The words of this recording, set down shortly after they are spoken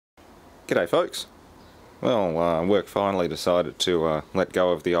G'day folks. Well, work finally decided to let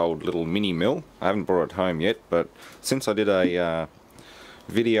go of the old little mini mill. I haven't brought it home yet, but since I did a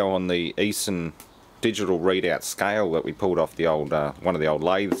video on the Easson digital readout scale that we pulled off the old one of the old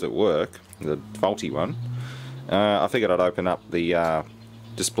lathes at work, the faulty one, I figured I'd open up the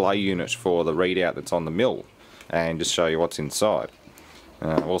display unit for the readout that's on the mill and just show you what's inside.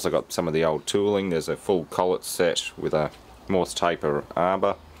 I've also got some of the old tooling. There's a full collet set with a Morse taper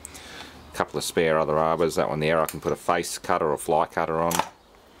arbor, a couple of spare other arbors. That one there I can put a face cutter or fly cutter on.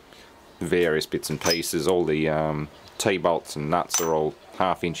 Various bits and pieces. All the T-bolts and nuts are all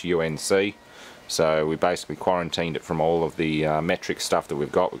 1/2 inch UNC. So we basically quarantined it from all of the metric stuff that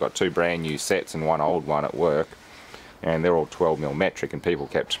we've got. We've got 2 brand new sets and 1 old one at work, and they're all 12mm metric, and people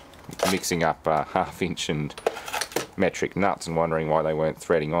kept mixing up 1/2 inch and metric nuts and wondering why they weren't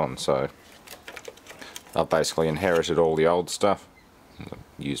threading on. So I've basically inherited all the old stuff.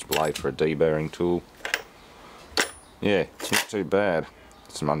 Used blade for a deburring tool. Yeah, it's not too bad.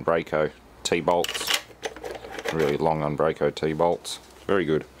 Some Unbraco T-bolts, really long Unbraco T-bolts, very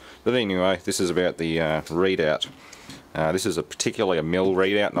good. But anyway, this is about the readout. This is particularly a mill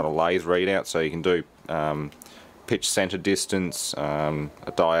readout, not a lathe readout, so you can do pitch center distance, a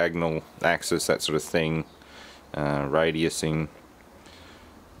diagonal axis, that sort of thing, radiusing.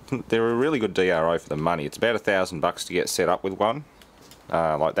 They're a really good DRO for the money. It's about $1,000 to get set up with one.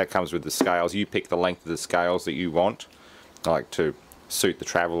 Like that comes with the scales. You pick the length of the scales that you want, like to suit the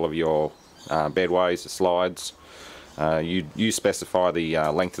travel of your bedways, the slides. You specify the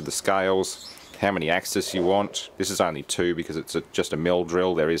length of the scales, how many axes you want. This is only 2 because it's just a mill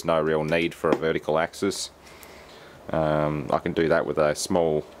drill. There is no real need for a vertical axis. I can do that with a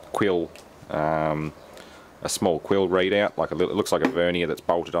small quill. A small quill readout, like it looks like a vernier that's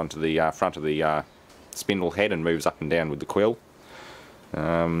bolted onto the front of the spindle head and moves up and down with the quill.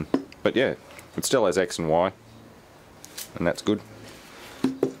 But yeah, it still has X and Y, and that's good.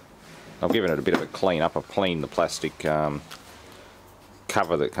 I've given it a bit of a clean up. I've cleaned the plastic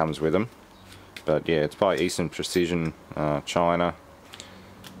cover that comes with them. But yeah, it's by Easson Precision, China.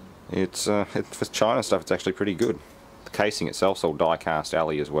 It's for China stuff. It's actually pretty good. The casing itself's all die-cast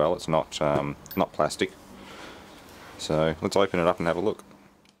alley as well. It's not plastic. So let's open it up and have a look.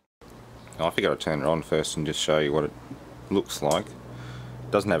 I figured I'd turn it on first and just show you what it looks like.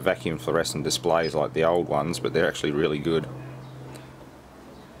 It doesn't have vacuum fluorescent displays like the old ones, but they're actually really good.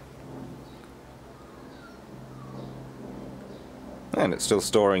 And it's still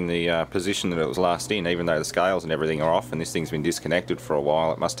storing the position that it was last in, even though the scales and everything are off, and this thing's been disconnected for a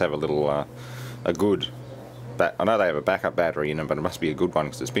while. It must have a little, a good, I know they have a backup battery in them, but it must be a good one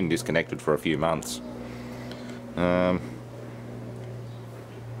because it's been disconnected for a few months.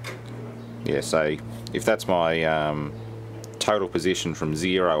 Yeah, so if that's my total position from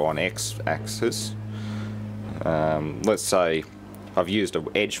 0 on X axis, let's say I've used an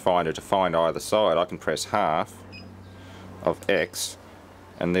edge finder to find either side, I can press half of X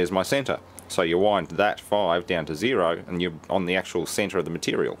and there's my center. So you wind that 5 down to 0 and you're on the actual center of the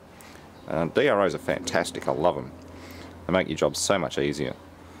material. DROs are fantastic, I love them. They make your job so much easier.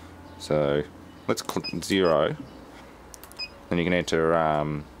 So let's click 0, then you can enter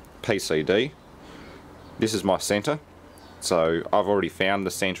PCD. This is my center, so I've already found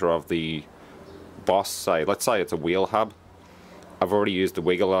the center of the boss. Let's say it's a wheel hub. I've already used the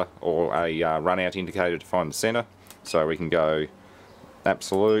wiggler or a run out indicator to find the center, so we can go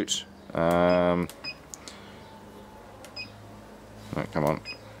absolute, oh, come on,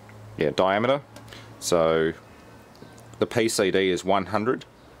 yeah, diameter. So the PCD is 100,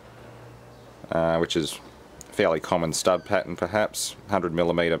 which is a fairly common stud pattern, perhaps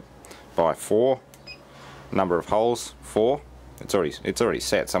 100mm by 4. Number of holes 4. It's already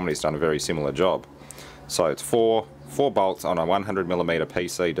set. Somebody's done a very similar job. So it's 4 bolts on a 100mm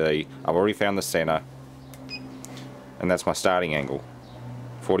PCD. I've already found the center, and that's my starting angle.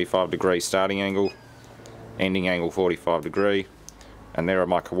 45° starting angle, ending angle 45°, and there are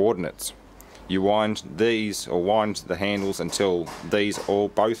my coordinates. You wind these, or wind the handles until these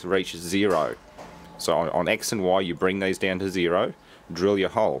both reach 0. So on X and Y you bring these down to 0, drill your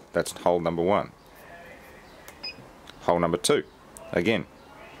hole. That's hole number 1. Hole number 2, again,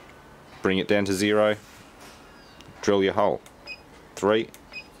 bring it down to 0, drill your hole. 3,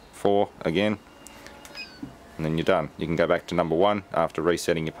 4, again, and then you're done. You can go back to number 1 after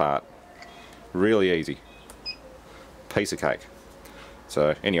resetting your part. Really easy. Piece of cake.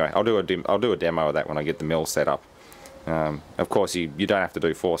 So anyway, I'll do a demo of that when I get the mill set up. Of course, you don't have to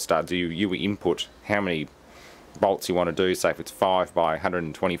do 4 studs. You input how many bolts you want to do. Say if it's 5 by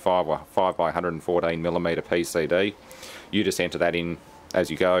 125 or 5 by 114mm PCD, you just enter that in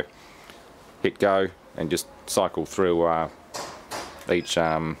as you go. hit go and just cycle through each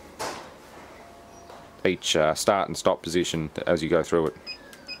start and stop position as you go through it.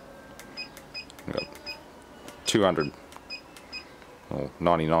 We've got 200 or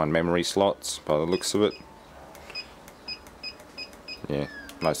 99 memory slots by the looks of it. Yeah,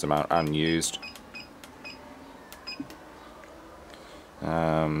 most of them are unused.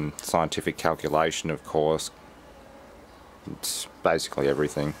 Scientific calculation, of course. It's basically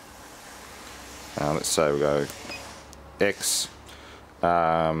everything. Let's say we go X.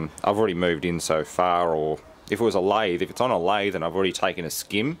 I've already moved in so far, or if it was a lathe, if it's on a lathe and I've already taken a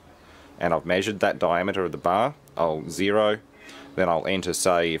skim and I've measured that diameter of the bar, I'll 0. Then I'll enter,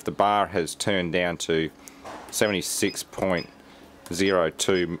 say, if the bar has turned down to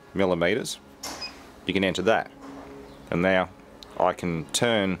 76.02 millimeters, you can enter that. And now I can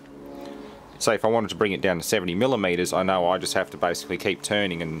turn, say if I wanted to bring it down to 70 millimeters, I know I just have to basically keep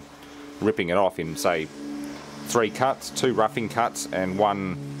turning and ripping it off in, say, 3 cuts, 2 roughing cuts and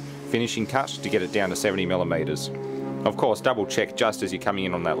 1 finishing cut to get it down to 70 millimeters. Of course, double check just as you're coming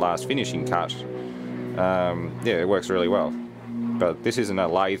in on that last finishing cut. Yeah, it works really well. But this isn't a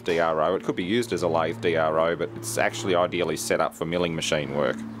lathe DRO. It could be used as a lathe DRO, but it's actually ideally set up for milling machine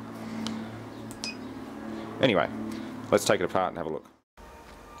work. Anyway, let's take it apart and have a look.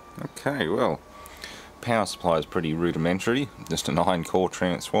 Okay, well, power supply is pretty rudimentary, just a 9-core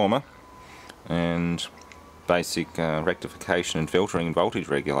transformer and basic rectification and filtering and voltage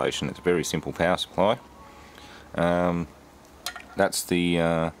regulation. It's a very simple power supply. That's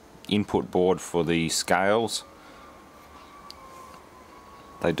the input board for the scales.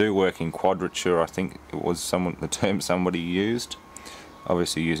 They do work in quadrature, I think it was the term somebody used.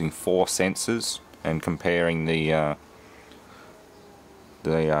 Obviously using 4 sensors and comparing the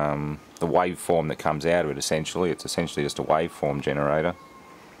waveform that comes out of it. Essentially, it's essentially just a waveform generator.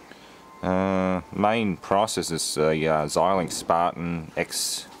 Main processor is a Xilinx Spartan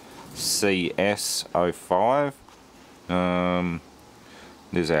XCS05.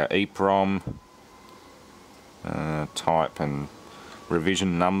 There's our EEPROM type and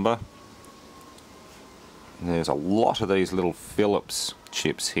revision number. There's a lot of these little Philips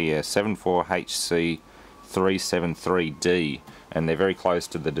chips here, 74HC373D, and they're very close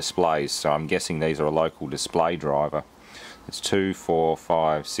to the displays, so I'm guessing these are a local display driver. There's 2, 4,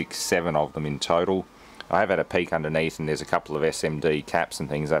 5, 6, 7 of them in total. I have had a peek underneath and there's a couple of SMD caps and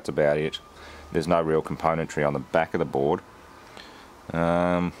things, that's about it. There's no real componentry on the back of the board.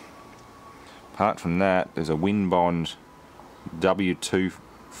 Apart from that, there's a Winbond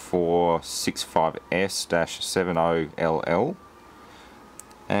W2465S-70LL,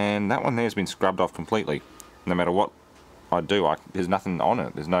 and that one there has been scrubbed off completely. No matter what I do, there's nothing on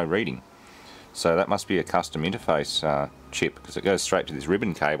it, there's no reading. So that must be a custom interface chip, because it goes straight to this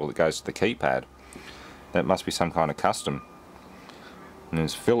ribbon cable that goes to the keypad. That must be some kind of custom. And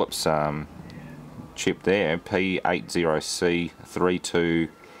there's Philips chip there,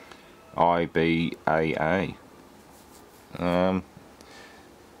 P80C32IBAA.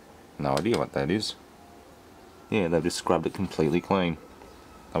 No idea what that is. Yeah, they've just scrubbed it completely clean.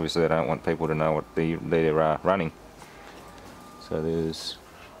 Obviously they don't want people to know what they're running. So there's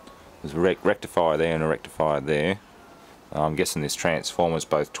a rectifier there and a rectifier there. I'm guessing this transformer's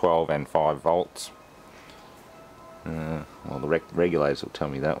both 12 and 5 volts. Well, the regulators will tell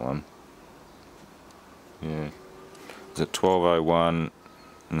me that one. Yeah. Is it 1201?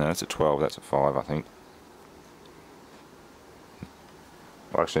 No, that's a 12, that's a 5, I think.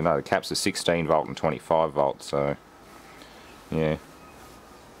 Well, actually, no, the caps are 16 volt and 25 volts, so yeah.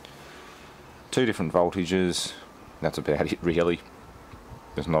 2 different voltages, that's about it really.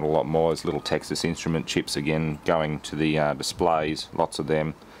 There's not a lot more. There's little Texas Instrument chips again going to the displays, lots of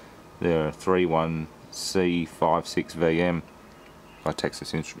them. There are 31C56VM by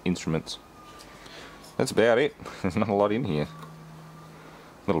Texas Instruments. That's about it. There's not a lot in here.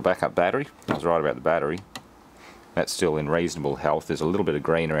 Little backup battery. I was right about the battery. That's still in reasonable health. There's a little bit of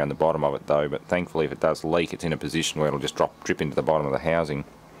green around the bottom of it though, but thankfully if it does leak it's in a position where it'll just drip into the bottom of the housing.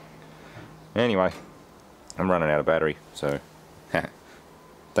 Anyway, I'm running out of battery, so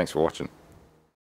thanks for watching.